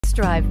test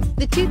drive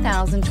the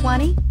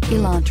 2020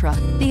 Elantra.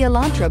 The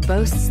Elantra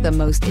boasts the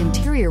most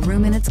interior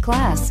room in its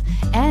class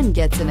and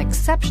gets an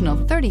exceptional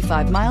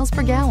 35 miles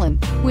per gallon.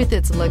 With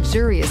its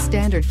luxurious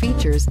standard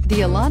features,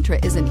 the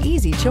Elantra is an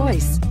easy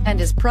choice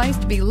and is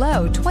priced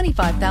below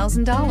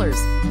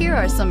 $25,000. Here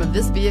are some of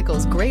this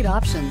vehicle's great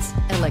options: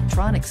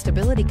 electronic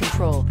stability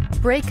control,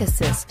 brake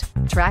assist,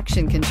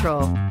 traction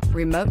control,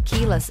 remote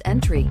keyless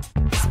entry,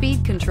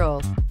 speed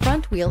control,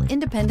 front wheel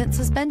independent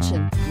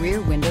suspension,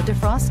 rear window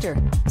defroster,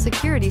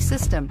 security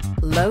system,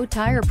 low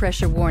tire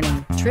pressure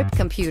warning, trip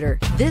computer.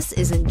 This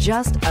isn't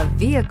just a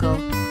vehicle,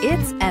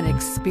 it's an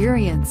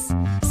experience.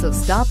 So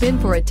stop in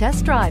for a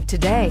test drive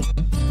today.